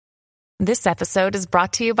This episode is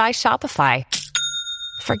brought to you by Shopify.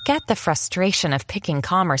 Forget the frustration of picking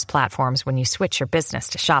commerce platforms when you switch your business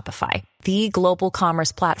to Shopify, the global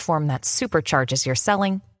commerce platform that supercharges your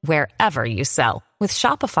selling wherever you sell. With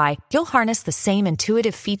Shopify, you'll harness the same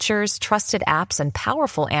intuitive features, trusted apps, and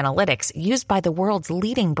powerful analytics used by the world's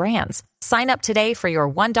leading brands. Sign up today for your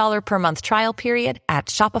 $1 per month trial period at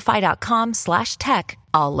shopify.com/tech,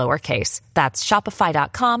 all lowercase. That's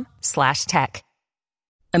shopify.com/tech.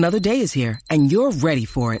 Another day is here, and you're ready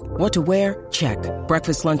for it. What to wear? Check.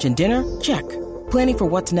 Breakfast, lunch, and dinner? Check. Planning for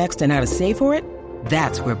what's next and how to save for it?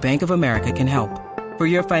 That's where Bank of America can help. For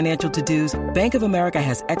your financial to-dos, Bank of America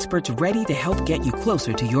has experts ready to help get you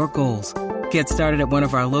closer to your goals. Get started at one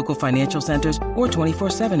of our local financial centers or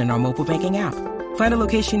 24/7 in our mobile banking app. Find a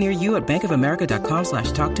location near you at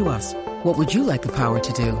bankofamerica.com/talktous. What would you like the power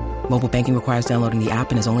to do? Mobile banking requires downloading the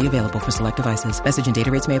app and is only available for select devices. Message and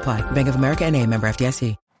data rates may apply. Bank of America NA, member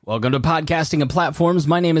FDIC. Welcome to Podcasting and Platforms.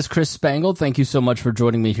 My name is Chris Spangle. Thank you so much for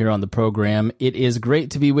joining me here on the program. It is great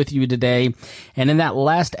to be with you today. And in that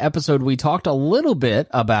last episode, we talked a little bit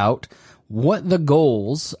about what the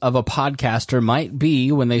goals of a podcaster might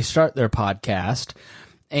be when they start their podcast.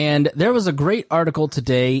 And there was a great article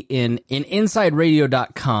today in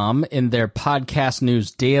InsideRadio.com in their Podcast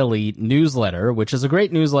News Daily newsletter, which is a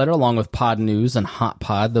great newsletter along with Pod News and Hot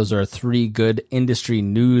Pod. Those are three good industry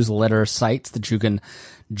newsletter sites that you can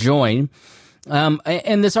join.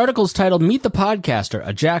 And this article is titled Meet the Podcaster,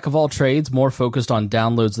 a jack of all trades, more focused on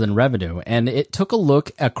downloads than revenue. And it took a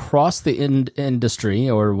look across the industry,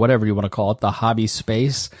 or whatever you want to call it, the hobby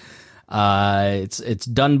space. It's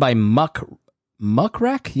done by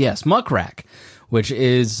Muckrack? Yes, Muckrack, which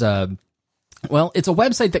is, it's a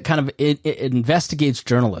website that kind of it investigates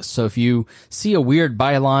journalists. So if you see a weird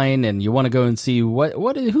byline and you want to go and see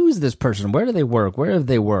who is this person? Where do they work? Where have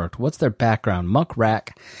they worked? What's their background?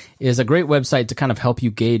 Muckrack is a great website to kind of help you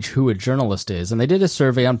gauge who a journalist is. And they did a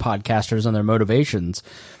survey on podcasters and their motivations.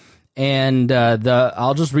 And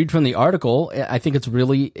I'll just read from the article. I think it's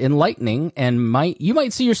really enlightening, and you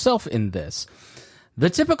might see yourself in this. The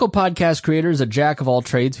typical podcast creator is a jack of all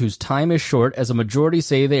trades whose time is short, as a majority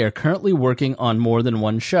say they are currently working on more than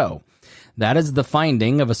one show. That is the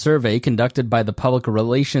finding of a survey conducted by the public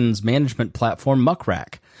relations management platform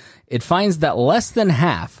Muckrack. It finds that less than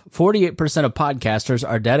half, 48% of podcasters,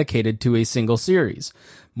 are dedicated to a single series.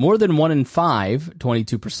 More than 1 in 5,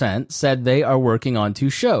 22%, said they are working on 2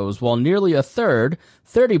 shows, while nearly a third,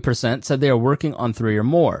 30%, said they are working on 3 or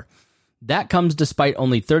more. That comes despite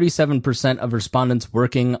only 37% of respondents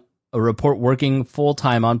report working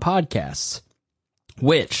full-time on podcasts.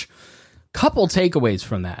 Which, couple takeaways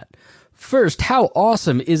from that. First, how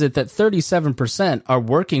awesome is it that 37% are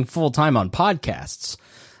working full-time on podcasts?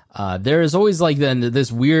 There is always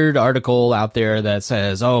this weird article out there that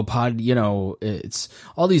says, it's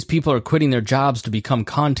all these people are quitting their jobs to become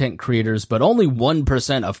content creators, but only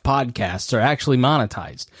 1% of podcasts are actually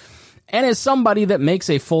monetized. And as somebody that makes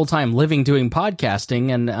a full-time living doing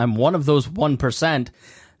podcasting, and I'm one of those 1%,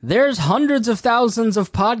 there's hundreds of thousands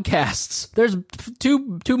of podcasts. There's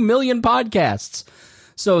 2 million podcasts.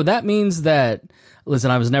 So that means that,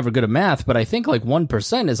 listen, I was never good at math, but I think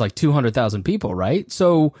 1% is 200,000 people, right?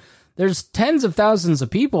 So there's tens of thousands of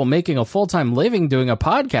people making a full-time living doing a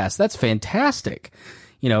podcast. That's fantastic.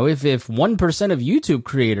 If 1% of YouTube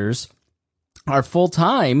creators are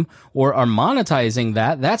full-time or are monetizing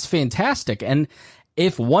that's fantastic. And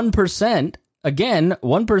if 1%, again,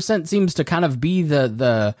 1% seems to kind of be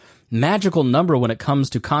the magical number when it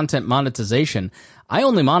comes to content monetization. I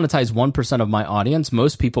only monetize 1% of my audience.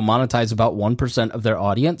 Most people monetize about 1% of their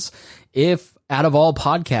audience. If out of all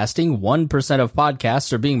podcasting, 1% of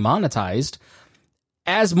podcasts are being monetized,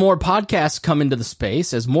 as more podcasts come into the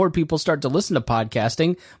space, as more people start to listen to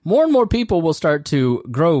podcasting, more and more people will start to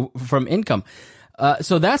grow from income.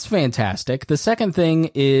 So that's fantastic. The second thing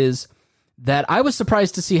is that I was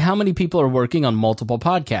surprised to see how many people are working on multiple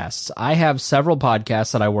podcasts. I have several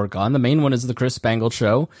podcasts that I work on. The main one is the Chris Spangle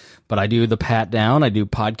Show, but I do the Pat Down. I do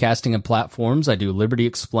Podcasting and Platforms. I do Liberty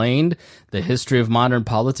Explained, the History of Modern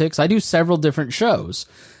Politics. I do several different shows.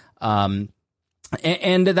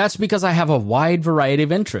 And that's because I have a wide variety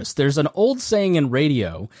of interests. There's an old saying in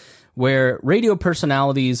radio where radio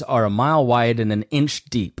personalities are a mile wide and an inch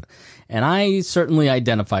deep. And I certainly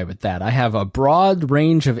identify with that. I have a broad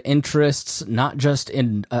range of interests, not just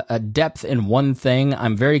in a depth in one thing.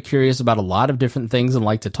 I'm very curious about a lot of different things and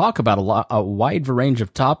like to talk about a wide range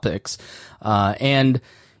of topics. I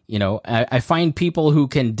find people who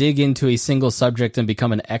can dig into a single subject and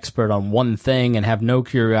become an expert on one thing and have no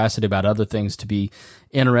curiosity about other things to be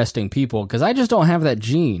interesting people, because I just don't have that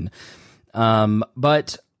gene.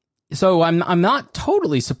 But So I'm not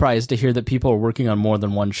totally surprised to hear that people are working on more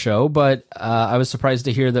than one show, but I was surprised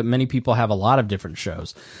to hear that many people have a lot of different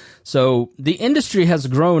shows. So the industry has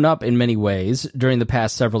grown up in many ways during the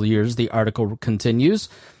past several years, the article continues.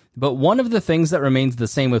 But one of the things that remains the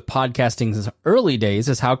same with podcasting's early days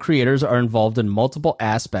is how creators are involved in multiple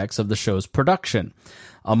aspects of the show's production.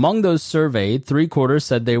 Among those surveyed, 3/4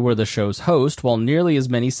 said they were the show's host, while nearly as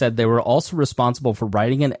many said they were also responsible for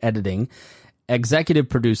writing and editing, executive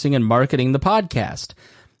producing, and marketing the podcast.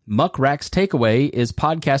 Muck Rack's takeaway is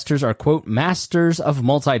podcasters are, quote, masters of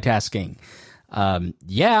multitasking.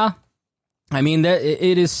 Yeah, I mean,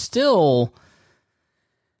 it is still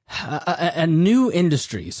a new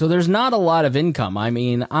industry, so there's not a lot of income. I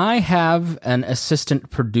mean, I have an assistant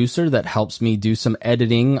producer that helps me do some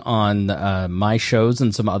editing on my shows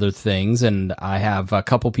and some other things, and I have a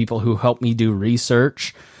couple people who help me do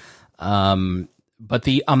research. But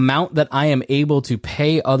the amount that I am able to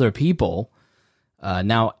pay other people,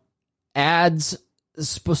 now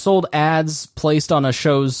sold ads placed on a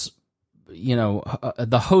show's,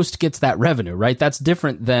 the host gets that revenue, right? That's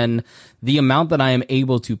different than the amount that I am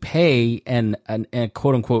able to pay an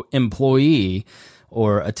quote unquote employee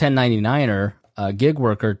or a 1099er gig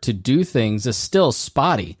worker to do things is still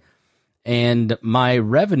spotty. And my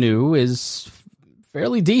revenue is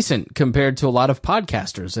fairly decent compared to a lot of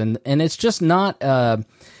podcasters. And it's just not,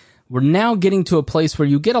 we're now getting to a place where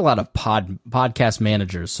you get a lot of podcast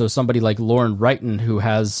managers. So somebody like Lauren Wrighton, who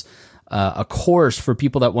has a course for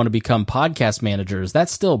people that want to become podcast managers,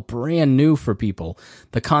 that's still brand new for people.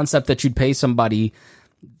 The concept that you'd pay somebody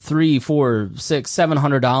 $300, $400,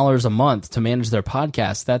 $600, $700 a month to manage their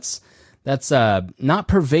podcast, that's not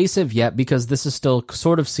pervasive yet because this is still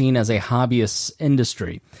sort of seen as a hobbyist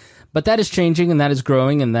industry. But that is changing, and that is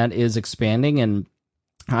growing, and that is expanding. And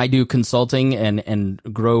I do consulting and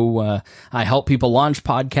grow. I help people launch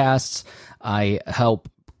podcasts. I help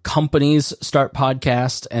companies start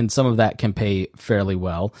podcasts, and some of that can pay fairly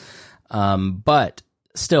well. But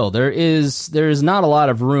still, there is not a lot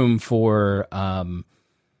of room for.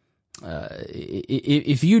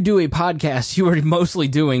 If you do a podcast, you are mostly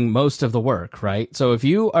doing most of the work, right? So if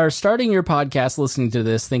you are starting your podcast, listening to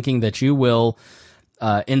this, thinking that you will,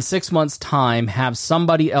 in 6 months' time, have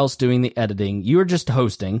somebody else doing the editing, you're just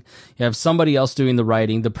hosting. You have somebody else doing the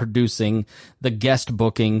writing, the producing, the guest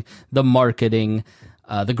booking, the marketing,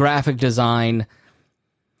 the graphic design.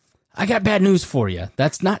 I got bad news for you.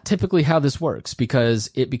 That's not typically how this works, because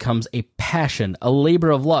it becomes a passion, a labor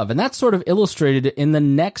of love. And that's sort of illustrated in the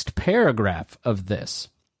next paragraph of this.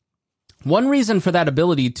 One reason for that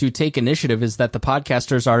ability to take initiative is that the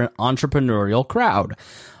podcasters are an entrepreneurial crowd.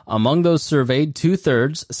 Among those surveyed,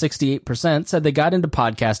 2/3, 68%, said they got into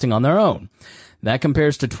podcasting on their own. That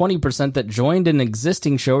compares to 20% that joined an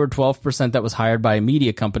existing show, or 12% that was hired by a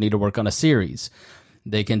media company to work on a series.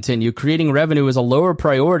 They continue, creating revenue is a lower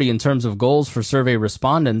priority in terms of goals for survey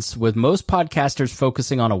respondents, with most podcasters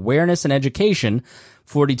focusing on awareness and education,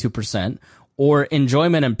 42%, or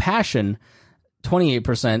enjoyment and passion,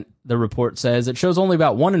 28%, the report says. It shows only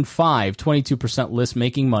about 1 in 5, 22% list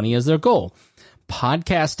making money as their goal.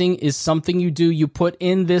 Podcasting is something you do. You put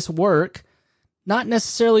in this work, not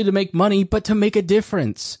necessarily to make money, but to make a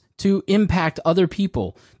difference, to impact other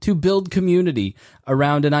people, to build community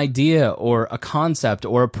around an idea or a concept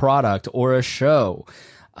or a product or a show.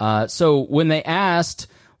 So when they asked,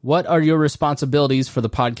 what are your responsibilities for the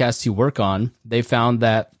podcasts you work on, they found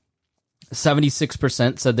that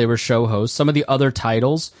 76% said they were show hosts. Some of the other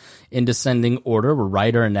titles in descending order were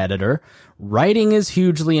writer and editor. Writing is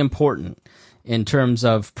hugely important in terms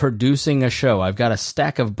of producing a show. I've got a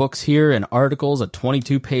stack of books here and articles, a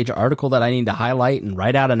 22-page article that I need to highlight and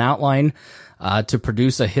write out an outline to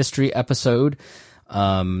produce a history episode.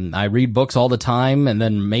 I read books all the time and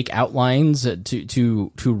then make outlines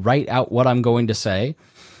to write out what I'm going to say.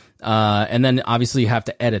 And then obviously you have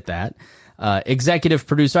to edit that. Executive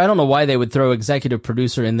producer, I don't know why they would throw executive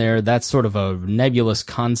producer in there. That's sort of a nebulous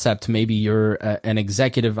concept. Maybe you're an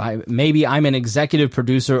executive. Maybe I'm an executive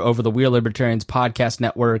producer over the We Are Libertarians podcast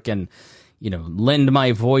network, and lend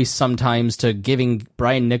my voice sometimes to giving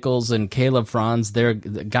Brian Nichols and Caleb Franz their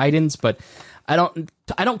guidance. But I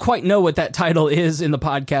don't quite know what that title is in the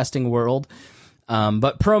podcasting world.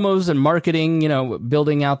 But promos and marketing,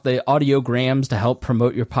 building out the audiograms to help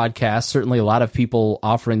promote your podcast. Certainly a lot of people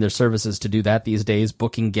offering their services to do that these days,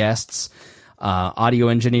 booking guests, audio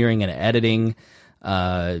engineering and editing,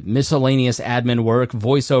 miscellaneous admin work,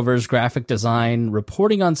 voiceovers, graphic design.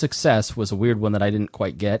 Reporting on success was a weird one that I didn't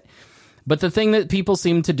quite get. But the thing that people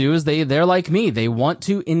seem to do is they're like me. They want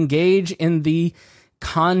to engage in the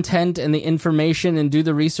content and the information and do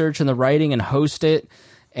the research and the writing and host it.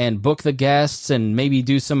 and book the guests and maybe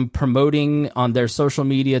do some promoting on their social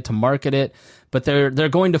media to market it. But they're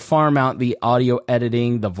going to farm out the audio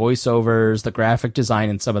editing, the voiceovers, the graphic design,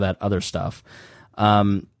 and some of that other stuff.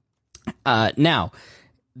 Now,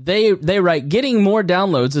 they write, getting more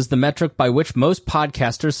downloads is the metric by which most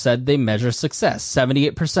podcasters said they measure success,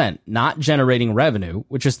 78%, not generating revenue,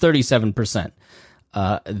 which is 37%.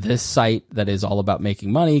 This site that is all about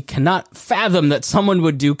making money cannot fathom that someone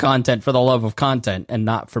would do content for the love of content and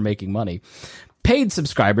not for making money. Paid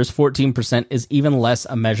subscribers, 14%, is even less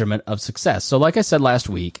a measurement of success. So like I said last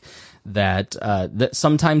week, that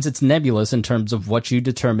sometimes it's nebulous in terms of what you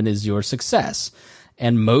determine is your success.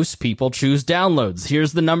 And most people choose downloads.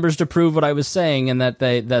 Here's the numbers to prove what I was saying, and that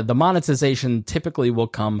the monetization typically will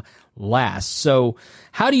come last. So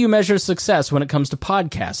how do you measure success when it comes to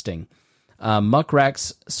podcasting?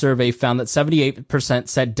 Muckrak's survey found that 78%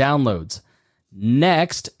 said downloads.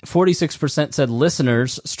 Next, 46% said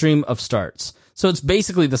listeners, stream of starts. So it's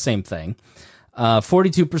basically the same thing.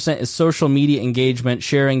 42% is social media engagement,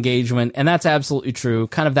 share engagement, and that's absolutely true.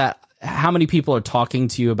 Kind of that, how many people are talking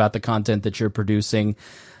to you about the content that you're producing.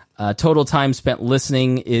 Total time spent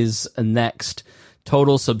listening is next.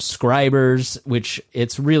 Total subscribers, which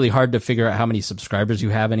it's really hard to figure out how many subscribers you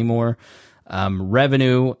have anymore.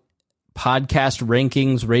 Revenue, podcast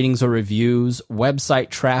rankings, ratings or reviews, website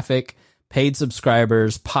traffic, paid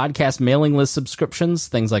subscribers, podcast mailing list subscriptions,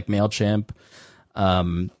 things like MailChimp,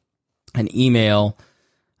 an email,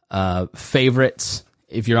 favorites,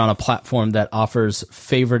 if you're on a platform that offers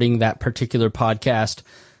favoriting that particular podcast.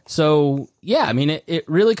 So, yeah, I mean, it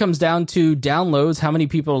really comes down to downloads, how many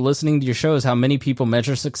people are listening to your shows, how many people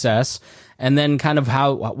measure success, and then kind of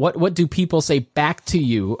what do people say back to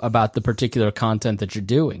you about the particular content that you're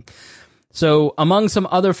doing. So among some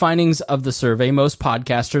other findings of the survey, most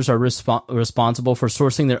podcasters are responsible for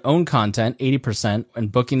sourcing their own content, 80%,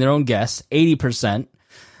 and booking their own guests, 80%.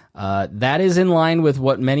 That is in line with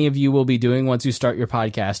what many of you will be doing once you start your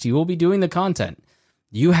podcast. You will be doing the content.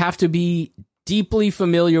 You have to be deeply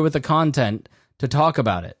familiar with the content to talk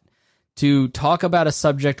about it. To talk about a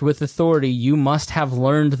subject with authority, you must have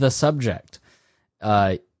learned the subject.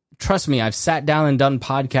 Trust me, I've sat down and done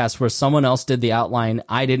podcasts where someone else did the outline.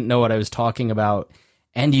 I didn't know what I was talking about.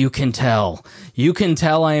 And you can tell. You can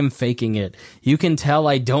tell I am faking it. You can tell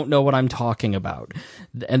I don't know what I'm talking about.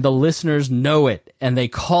 And the listeners know it, and they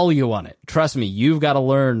call you on it. Trust me, you've got to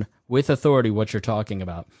learn with authority what you're talking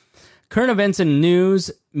about. Current events in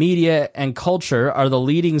news, media, and culture are the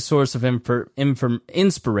leading source of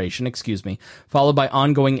inspiration, followed by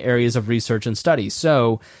ongoing areas of research and study.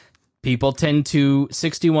 So people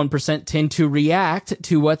 61% tend to react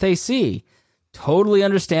to what they see. Totally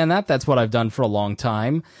understand that. That's what I've done for a long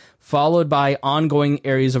time. Followed by ongoing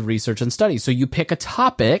areas of research and study. So you pick a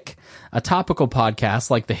topic, a topical podcast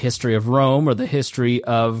like the history of Rome or the history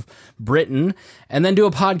of Britain, and then do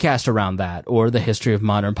a podcast around that, or the history of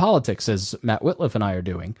modern politics, as Matt Whitliff and I are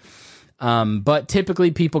doing. But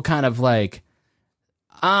typically people kind of like,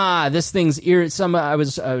 this thing's I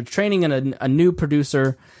was training a new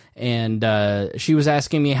producer, and she was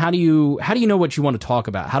asking me, how do you know what you want to talk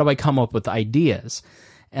about? How do I come up with ideas?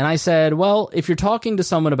 And I said, well, if you're talking to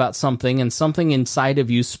someone about something and something inside of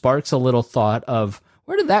you sparks a little thought of,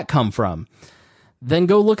 where did that come from? Then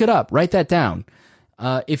go look it up. Write that down.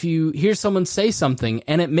 If you hear someone say something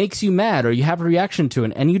and it makes you mad, or you have a reaction to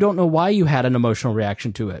it and you don't know why you had an emotional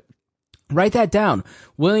reaction to it, write that down.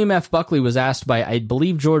 William F. Buckley was asked by, I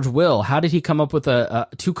believe, George Will, how did he come up with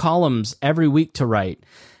 2 columns every week to write?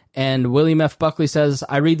 And William F. Buckley says,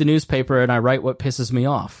 I read the newspaper and I write what pisses me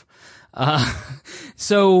off.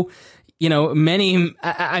 So,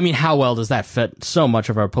 how well does that fit so much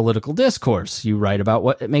of our political discourse? You write about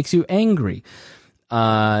what makes you angry.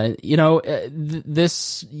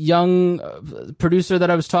 This young producer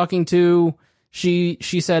that I was talking to, she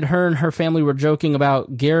said her and her family were joking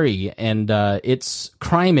about Gary and its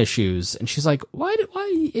crime issues. And she's like, why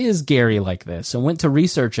is Gary like this? And went to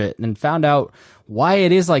research it and found out why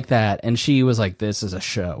it is like that. And she was like, this is a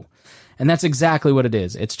show. And that's exactly what it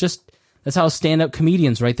is. That's how stand-up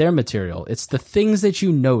comedians write their material. It's the things that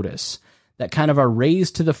you notice that kind of are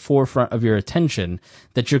raised to the forefront of your attention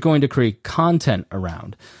that you're going to create content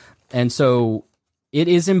around. And so it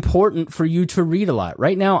is important for you to read a lot.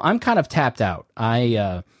 Right now, I'm kind of tapped out.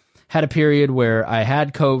 I had a period where I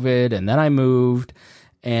had COVID, and then I moved,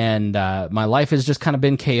 and my life has just kind of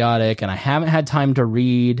been chaotic, and I haven't had time to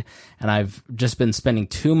read, and I've just been spending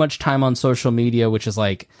too much time on social media, which is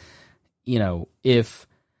like, if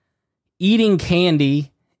eating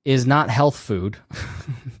candy is not health food,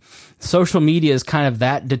 social media is kind of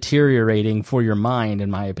that deteriorating for your mind,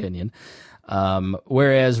 in my opinion.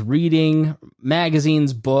 Whereas reading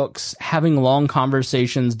magazines, books, having long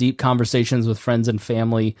conversations, deep conversations with friends and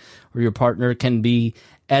family or your partner can be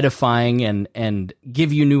edifying and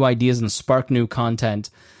give you new ideas and spark new content.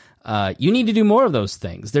 You need to do more of those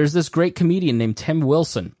things. There's this great comedian named Tim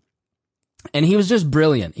Wilson, and he was just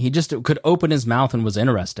brilliant. He just could open his mouth and was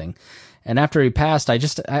interesting. And after he passed, I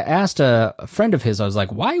asked a friend of his, I was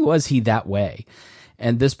like, why was he that way?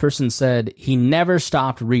 And this person said he never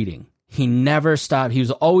stopped reading. He never stopped. He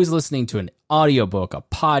was always listening to an audiobook, a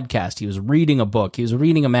podcast. He was reading a book. He was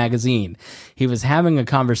reading a magazine. He was having a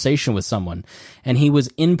conversation with someone, and he was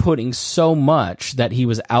inputting so much that he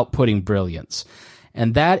was outputting brilliance.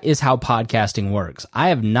 And that is how podcasting works. I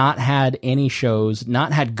have not had any shows,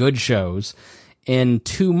 not had good shows in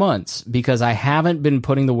 2 months because I haven't been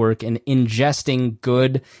putting the work in ingesting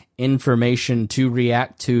good information to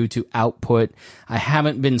react to output. I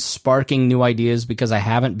haven't been sparking new ideas because I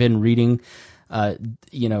haven't been reading,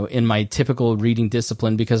 in my typical reading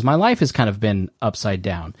discipline because my life has kind of been upside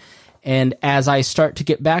down. And as I start to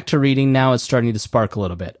get back to reading, now it's starting to spark a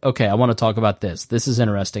little bit. Okay, I want to talk about this. This is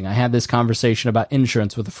interesting. I had this conversation about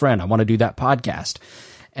insurance with a friend. I want to do that podcast.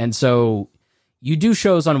 And so you do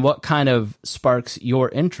shows on what kind of sparks your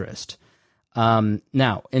interest.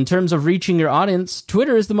 Now, in terms of reaching your audience,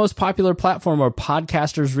 Twitter is the most popular platform where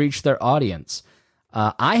podcasters reach their audience.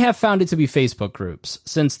 I have found it to be Facebook groups.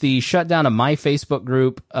 Since the shutdown of my Facebook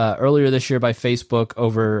group earlier this year by Facebook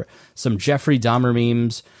over some Jeffrey Dahmer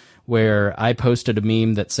memes, where I posted a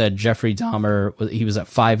meme that said Jeffrey Dahmer, he was at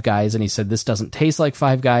Five Guys, and he said, this doesn't taste like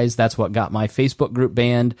Five Guys. That's what got my Facebook group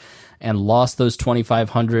banned and lost those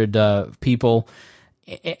 2,500 people.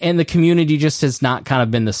 And the community just has not kind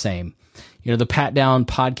of been the same. You know, the Pat Down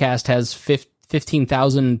podcast has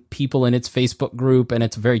 15,000 people in its Facebook group, and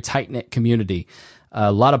it's a very tight-knit community.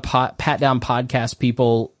 A lot of Pat Down podcast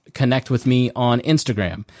people connect with me on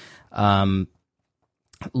Instagram.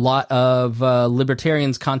 A lot of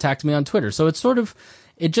libertarians contact me on Twitter. So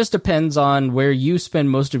it just depends on where you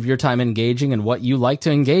spend most of your time engaging and what you like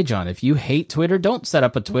to engage on. If you hate Twitter, don't set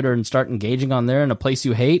up a Twitter and start engaging on there in a place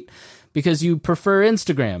you hate because you prefer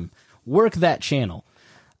Instagram. Work that channel.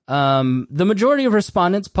 The majority of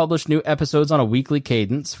respondents publish new episodes on a weekly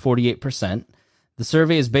cadence, 48%. The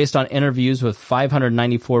survey is based on interviews with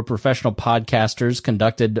 594 professional podcasters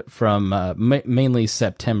conducted from mainly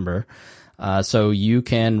September. So you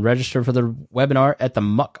can register for the webinar at the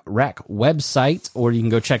Muck Rack website, or you can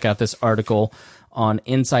go check out this article on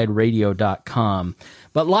InsideRadio.com.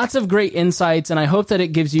 But lots of great insights, and I hope that it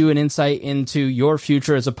gives you an insight into your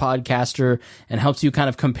future as a podcaster and helps you kind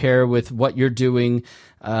of compare with what you're doing.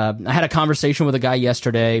 I had a conversation with a guy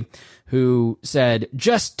yesterday who said,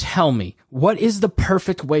 just tell me, what is the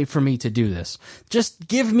perfect way for me to do this? Just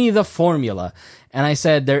give me the formula. And I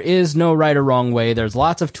said, there is no right or wrong way. There's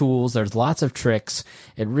lots of tools. There's lots of tricks.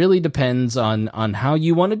 It really depends on how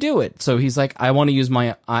you want to do it. So he's like, I want to use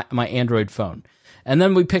my Android phone. And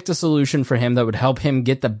then we picked a solution for him that would help him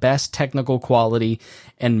get the best technical quality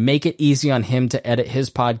and make it easy on him to edit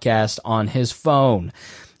his podcast on his phone,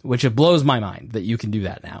 which it blows my mind that you can do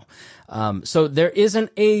that now. So there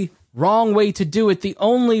isn't a wrong way to do it. The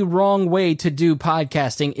only wrong way to do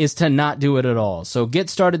podcasting is to not do it at all. So get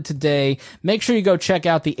started today. Make sure you go check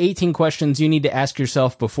out the 18 questions you need to ask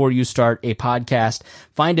yourself before you start a podcast.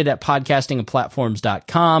 Find it at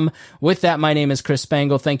podcastingandplatforms.com. With that, my name is Chris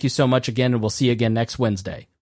Spangle. Thank you so much again, and we'll see you again next Wednesday.